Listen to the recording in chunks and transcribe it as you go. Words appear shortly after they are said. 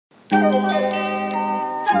So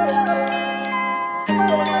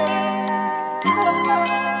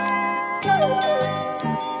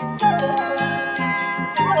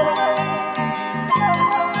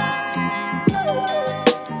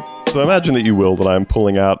imagine that you will that I'm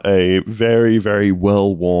pulling out a very, very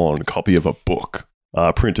well-worn copy of a book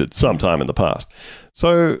printed sometime in the past.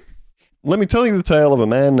 So let me tell you the tale of a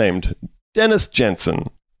man named Dennis Jensen,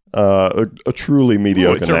 a truly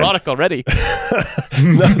mediocre it's name. erotic already.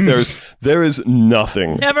 No, there is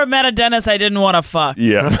nothing. Never met a Dennis I didn't want to fuck.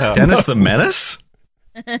 Yeah. Dennis the Menace?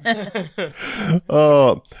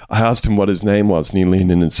 I asked him what his name was, and he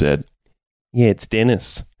leaned in and said, "Yeah, it's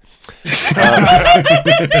Dennis."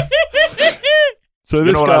 So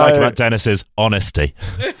this what guy, I like about Dennis is honesty.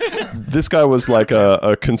 This guy was like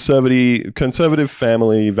a conservative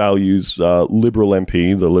family values Liberal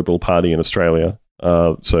MP, the Liberal Party in Australia.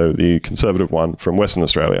 So the Conservative one from Western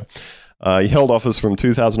Australia. He held office from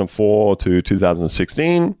 2004 to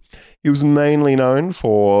 2016. He was mainly known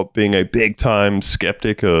for being a big-time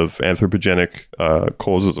skeptic of anthropogenic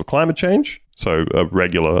causes of climate change, so a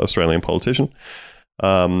regular Australian politician.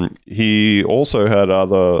 He also had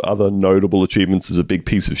other notable achievements as a big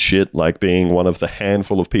piece of shit, like being one of the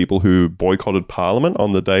handful of people who boycotted Parliament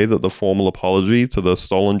on the day that the formal apology to the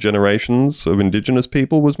stolen generations of Indigenous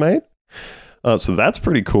people was made. So that's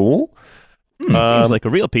pretty cool. Seems like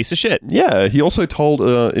a real piece of shit. Yeah, he also told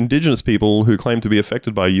Indigenous people who claimed to be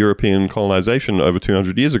affected by European colonization over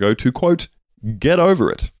 200 years ago to, quote, get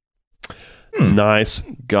over it. Nice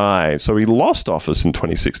guy. So he lost office in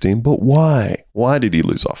 2016, but why? Why did he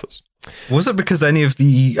lose office? Was it because any of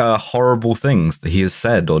the horrible things that he has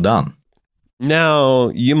said or done? Now,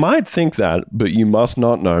 you might think that, but you must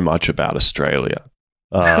not know much about Australia.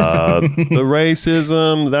 The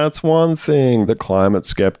racism, that's one thing. The climate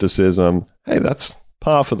skepticism, hey, that's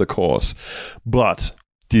par for the course. But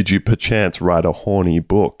did you perchance write a horny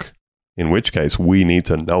book? In which case, we need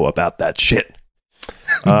to know about that shit.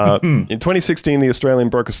 In 2016, The Australian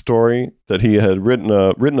broke a story that he had written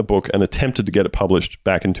a book and attempted to get it published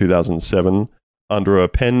back in 2007 under a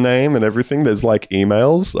pen name and everything. There's like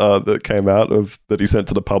emails that came out of that he sent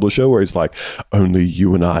to the publisher where he's like, only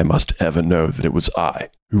you and I must ever know that it was I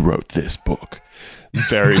who wrote this book.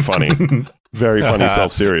 Very funny. Very funny,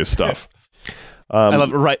 self-serious stuff. I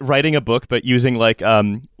love writing a book, but using like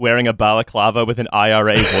wearing a balaclava with an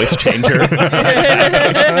IRA voice changer.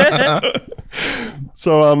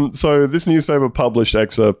 So this newspaper published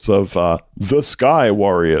excerpts of The Sky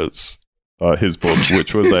Warriors, his book,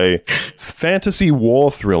 which was a fantasy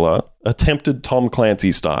war thriller, attempted Tom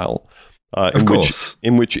Clancy style,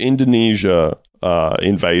 in which Indonesia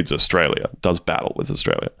invades Australia, does battle with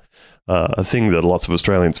Australia, a thing that lots of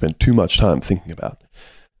Australians spend too much time thinking about.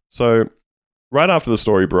 So right after the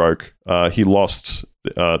story broke, he lost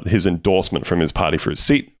his endorsement from his party for his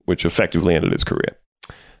seat, which effectively ended his career.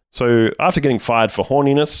 So after getting fired for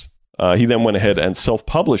horniness, he then went ahead and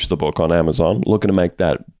self-published the book on Amazon, looking to make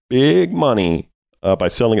that big money by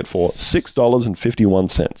selling it for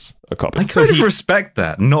 $6.51 a copy. I kind of respect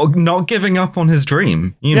that, not giving up on his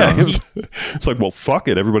dream. You know, it's like, well, fuck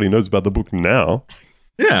it. Everybody knows about the book now.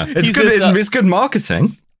 Yeah, it's good. It's good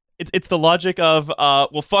marketing. It's the logic of,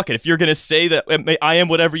 well, fuck it. If you're gonna say that I am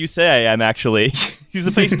whatever you say I am, actually, he's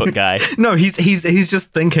a Facebook guy. No, he's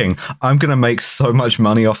just thinking, I'm gonna make so much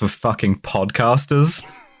money off of fucking podcasters.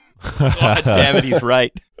 God damn it, he's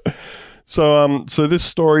right. So this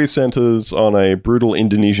story centers on a brutal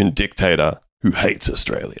Indonesian dictator who hates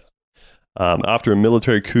Australia. After a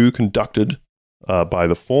military coup conducted by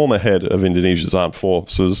the former head of Indonesia's armed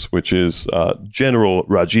forces, which is General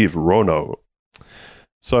Rajiv Rono.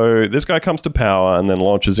 So this guy comes to power and then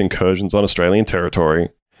launches incursions on Australian territory.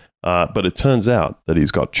 But it turns out that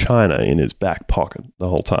he's got China in his back pocket the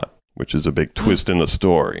whole time, which is a big twist in the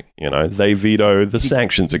story. You know, they veto the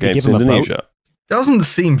sanctions against Indonesia. Doesn't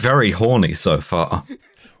seem very horny so far.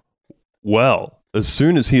 Well, as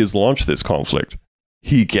soon as he has launched this conflict,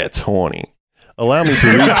 he gets horny. Allow me to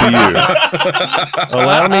read to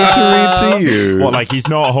you. What, like he's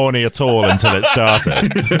not horny at all until it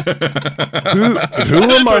started? Who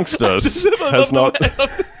amongst us has not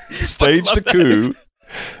staged a coup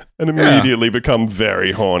and immediately become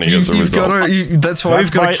very horny as a result? That's why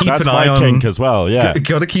we've got to keep an eye on... That's my kink as well, yeah.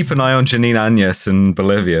 Got to keep an eye on Janine Áñez in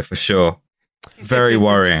Bolivia, for sure. Very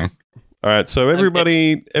worrying. All right, so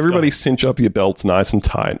everybody cinch up your belts nice and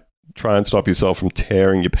tight. Try and stop yourself from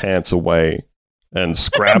tearing your pants away and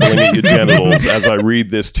scrabbling at your genitals as I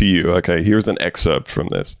read this to you. Okay, here's an excerpt from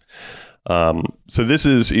this. So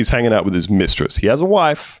he's hanging out with his mistress. He has a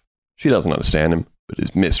wife. She doesn't understand him, but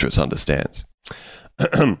his mistress understands.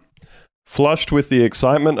 Flushed with the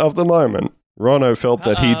excitement of the moment, Rono felt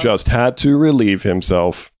that he just had to relieve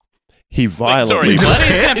himself. He violently... Somebody's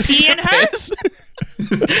gonna pee in her?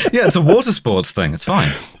 Yeah, it's a water sports thing. It's fine.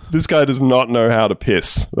 This guy does not know how to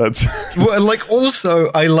piss. That's... Well, like, also,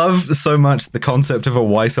 I love so much the concept of a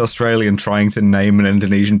white Australian trying to name an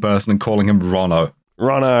Indonesian person and calling him Rono.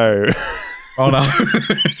 Rono. Rono.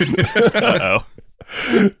 Uh-oh.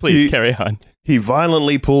 Please carry on. He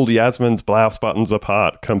violently pulled Yasmin's blouse buttons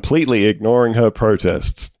apart, completely ignoring her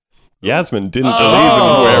protests. Yasmin didn't believe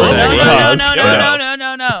in wearing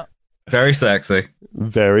bras. No. Very sexy.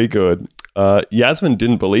 Very good. Yasmin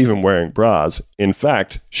didn't believe in wearing bras. In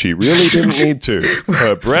fact, she really didn't need to.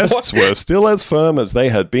 Her breasts were still as firm as they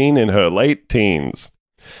had been in her late teens.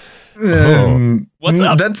 What's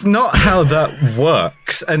up? That's not how that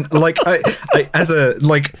works. And like,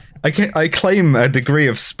 I claim a degree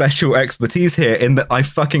of special expertise here in that I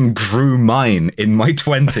fucking grew mine in my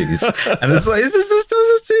 20s, and it's like, this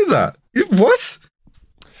doesn't do that. What?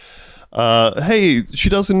 Hey, she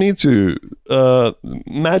doesn't need to.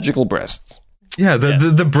 Magical breasts. Yeah,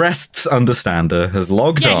 the breasts understander has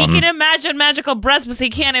logged Yeah, on. he can imagine magical breasts, but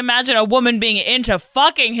he can't imagine a woman being into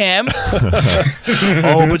fucking him.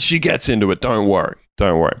 Oh, but she gets into it. Don't worry.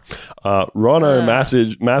 Rono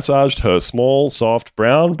massaged her small, soft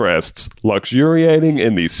brown breasts, luxuriating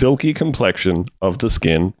in the silky complexion of the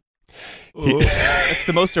skin. Ooh, that's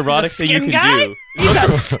the most erotic thing you can do. He's a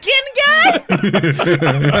skin guy?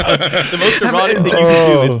 The most erotic thing you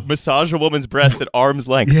can do is massage a woman's breast at arm's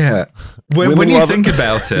length. Yeah. When you think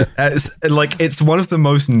about it, it's one of the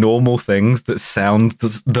most normal things that sound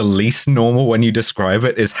the least normal when you describe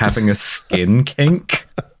it is having a skin kink.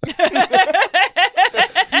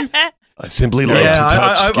 I simply love to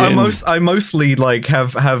touch skin. I mostly like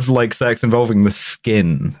have like sex involving the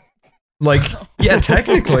skin. Like, yeah,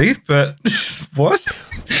 technically, but what?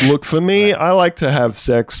 Look, for me, I like to have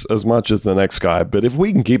sex as much as the next guy, but if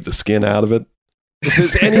we can keep the skin out of it, if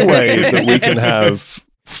there's any way that we can have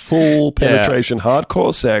full penetration,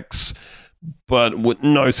 hardcore sex, but with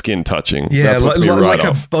no skin touching, yeah, that puts me right like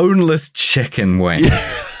off. a boneless chicken wing.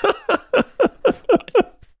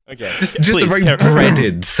 Okay. Just a very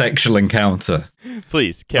breaded sexual encounter.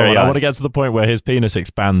 Please, carry on. I want to get to the point where his penis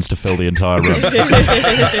expands to fill the entire room.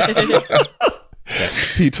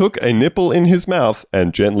 He took a nipple in his mouth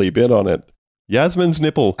and gently bit on it. Yasmin's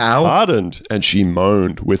nipple hardened and she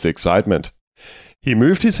moaned with excitement. He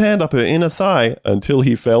moved his hand up her inner thigh until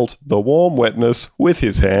he felt the warm wetness with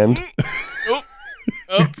his hand. What?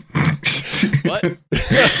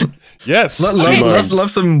 Yes.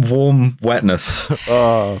 Love some warm wetness.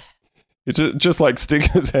 It's just like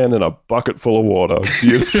sticking his hand in a bucket full of water.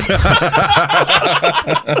 Beautiful.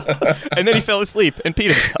 And then he fell asleep and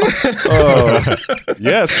peed himself.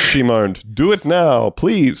 Yes, she moaned. Do it now,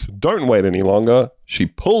 please. Don't wait any longer. She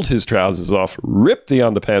pulled his trousers off, ripped the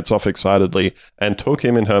underpants off excitedly, and took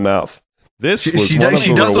him in her mouth. This was she one of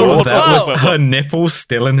the does all of rewards. that with her nipples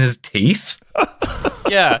still in his teeth.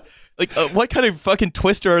 Yeah. Like, what kind of fucking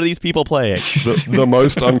twister are these people playing? The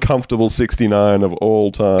most uncomfortable 69 of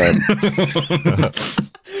all time.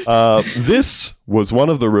 This was one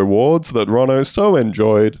of the rewards that Rono so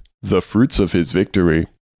enjoyed, the fruits of his victory.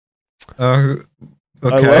 Okay.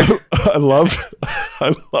 I love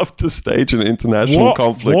to stage an international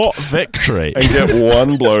conflict. What victory? And get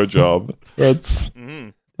one blowjob. That's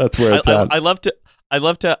where it's at. I love to.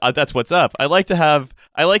 That's what's up. I like to have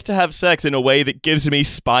sex in a way that gives me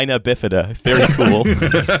spina bifida. It's very cool.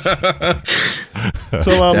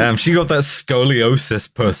 So, damn, she got that scoliosis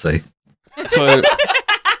pussy. So,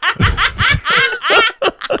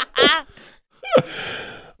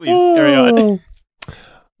 Please carry on.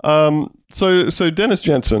 So Dennis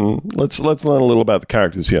Jensen. Let's learn a little about the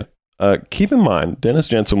characters here. Keep in mind, Dennis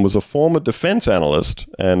Jensen was a former defense analyst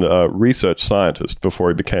and research scientist before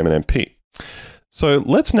he became an MP. So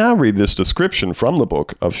let's now read this description from the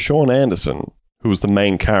book of Sean Anderson, who was the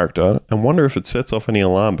main character, and wonder if it sets off any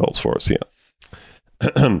alarm bells for us here.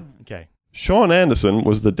 Okay. Sean Anderson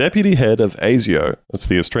was the deputy head of ASIO. That's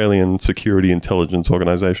the Australian Security Intelligence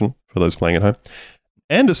Organisation, for those playing at home.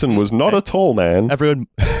 Anderson was not a tall man. Everyone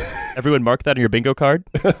mark that on your bingo card.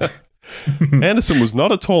 Anderson was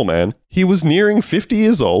not a tall man. He was nearing 50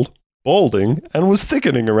 years old, balding, and was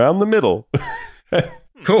thickening around the middle.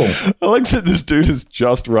 Cool. I like that this dude is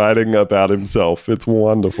just writing about himself. It's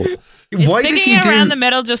wonderful. Is Why did sticking he do? around the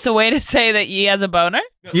middle just a way to say that he has a boner?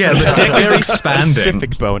 Yeah, the dick is expanding.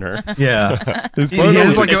 Specific boner. Yeah, His he boner has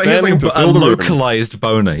was like expanding to a fill the ribbon. localized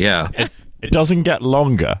boner. Yeah. It doesn't get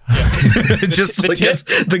longer. Just like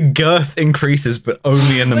the girth increases, but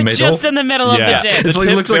only in the But middle. just in the middle of Yeah. the dick. It's like,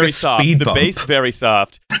 tip looks like very a soft. speed The bump. base very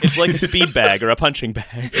soft. It's like a speed bag or a punching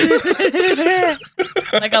bag.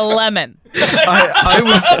 Like a lemon. I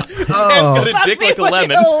was. Got a dick like a With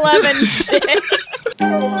lemon. a lemon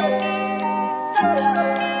dick.